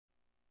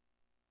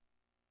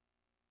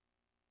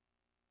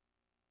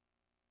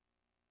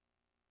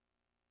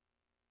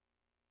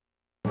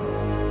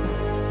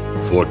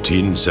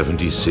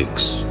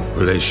1476,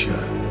 Wallachia.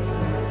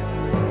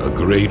 A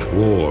great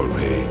war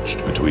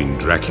raged between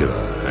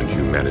Dracula and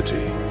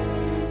humanity.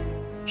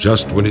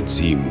 Just when it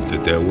seemed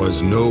that there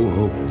was no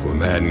hope for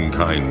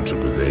mankind to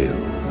prevail,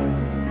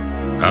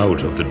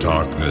 out of the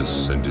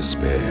darkness and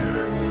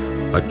despair,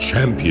 a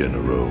champion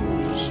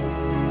arose.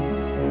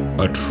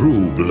 A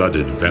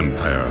true-blooded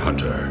vampire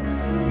hunter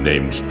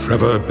named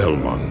Trevor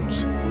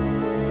Belmont.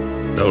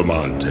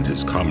 Belmont and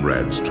his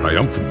comrades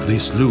triumphantly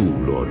slew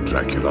Lord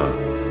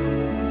Dracula.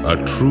 A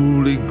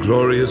truly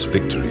glorious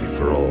victory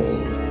for all.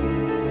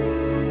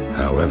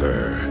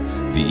 However,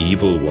 the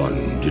evil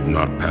one did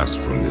not pass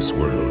from this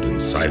world in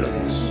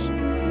silence.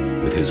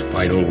 With his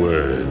final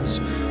words,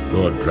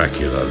 Lord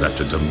Dracula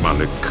left a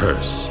demonic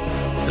curse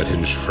that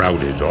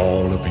enshrouded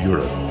all of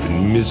Europe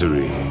in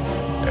misery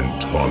and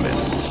torment.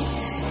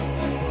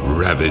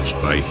 Ravaged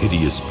by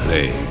hideous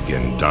plague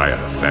and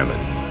dire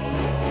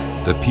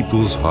famine, the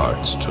people's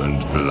hearts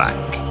turned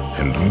black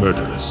and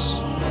murderous.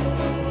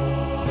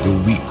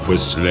 The weak were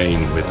slain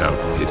without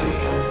pity,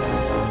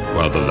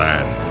 while the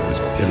land was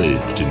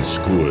pillaged and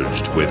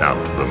scourged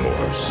without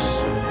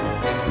remorse.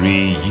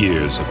 3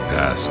 years have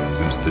passed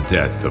since the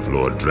death of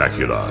Lord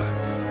Dracula,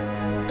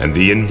 and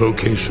the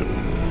invocation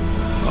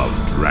of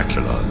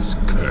Dracula's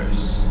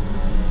curse.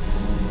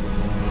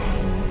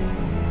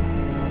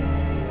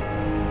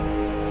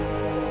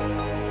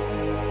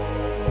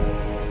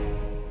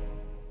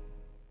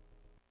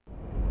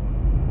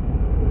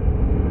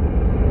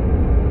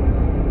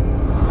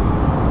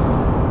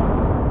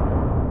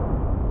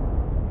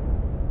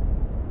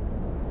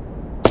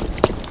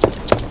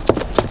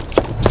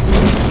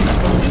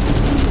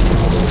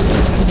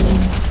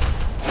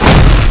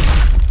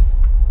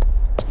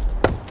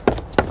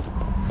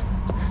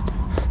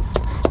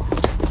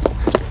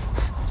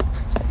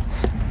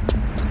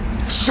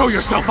 Show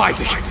yourself,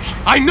 Isaac!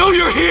 I know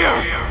you're here!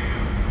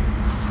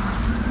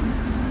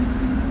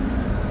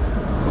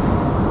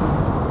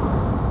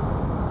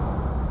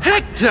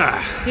 Hector!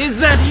 Is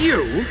that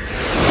you?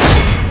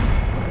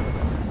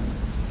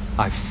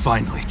 I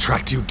finally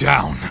tracked you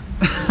down.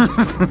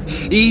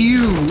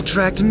 You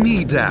tracked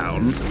me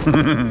down?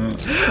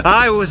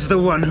 I was the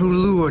one who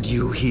lured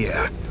you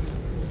here.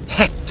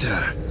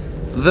 Hector,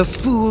 the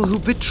fool who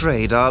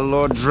betrayed our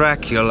Lord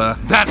Dracula.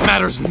 That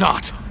matters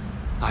not!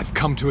 I've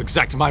come to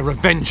exact my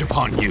revenge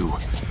upon you,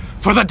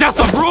 for the death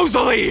of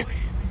Rosalie!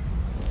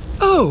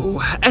 Oh,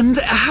 and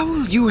how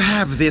will you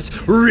have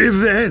this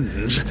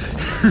revenge?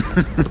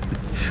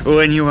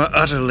 When you are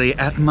utterly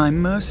at my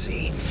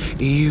mercy,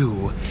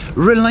 you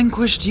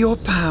relinquished your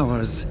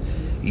powers.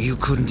 You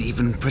couldn't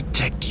even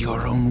protect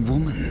your own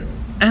woman.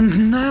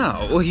 And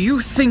now you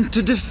think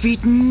to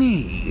defeat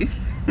me?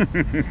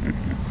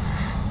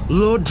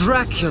 Lord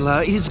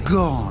Dracula is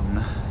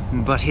gone,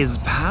 but his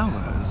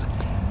powers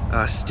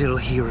are still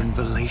here in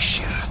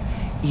Wallachia.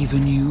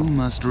 Even you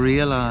must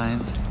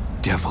realize.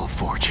 Devil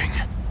forging.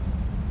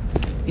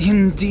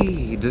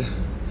 Indeed,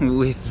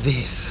 with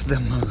this the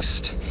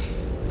most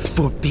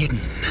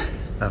forbidden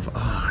of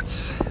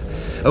arts,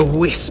 a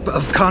wisp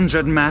of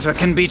conjured matter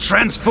can be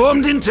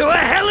transformed into a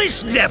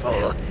hellish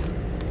devil.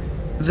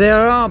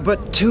 There are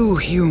but 2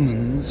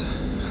 humans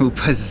who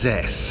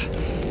possess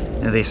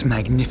this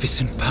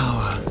magnificent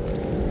power.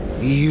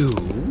 You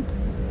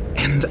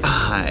and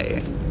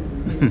I.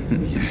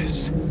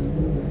 Yes,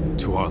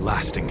 to our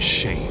lasting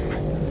shame.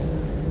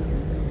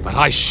 But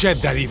I shed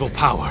that evil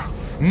power.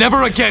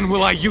 Never again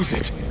will I use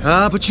it.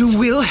 Ah, but you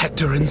will,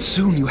 Hector, and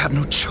soon you have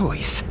no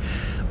choice.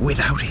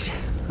 Without it,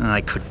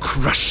 I could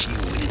crush you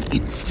in an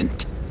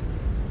instant.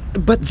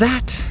 But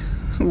that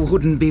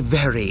wouldn't be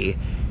very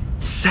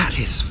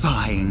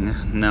satisfying,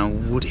 now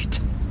would it?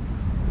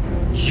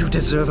 You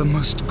deserve a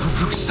most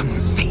gruesome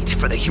fate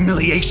for the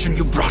humiliation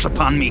you brought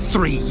upon me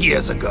 3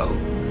 years ago.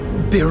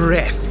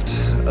 Bereft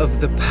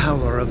of the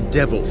power of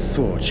devil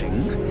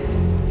forging,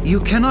 you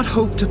cannot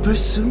hope to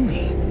pursue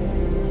me.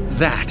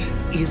 That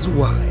is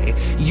why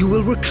you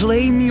will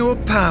reclaim your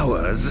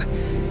powers,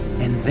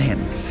 and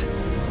thence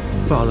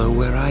follow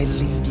where I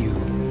lead you.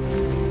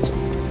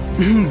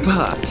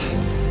 But,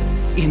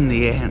 in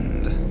the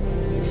end,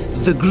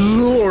 the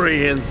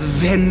glorious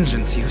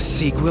vengeance you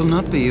seek will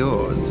not be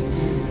yours.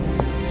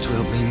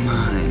 'Twill be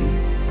mine.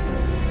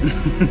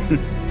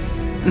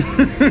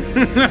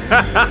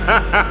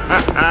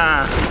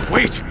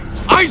 Wait!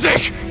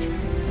 Isaac!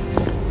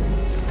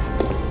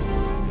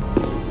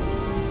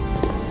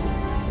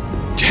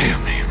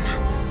 Damn him.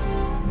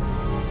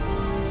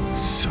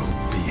 So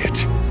be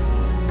it.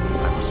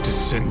 I must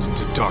descend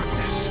into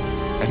darkness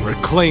and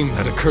reclaim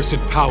that accursed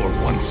power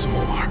once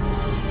more.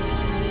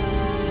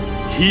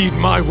 Heed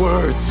my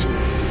words.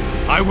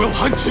 I will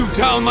hunt you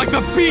down like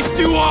the beast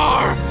you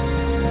are!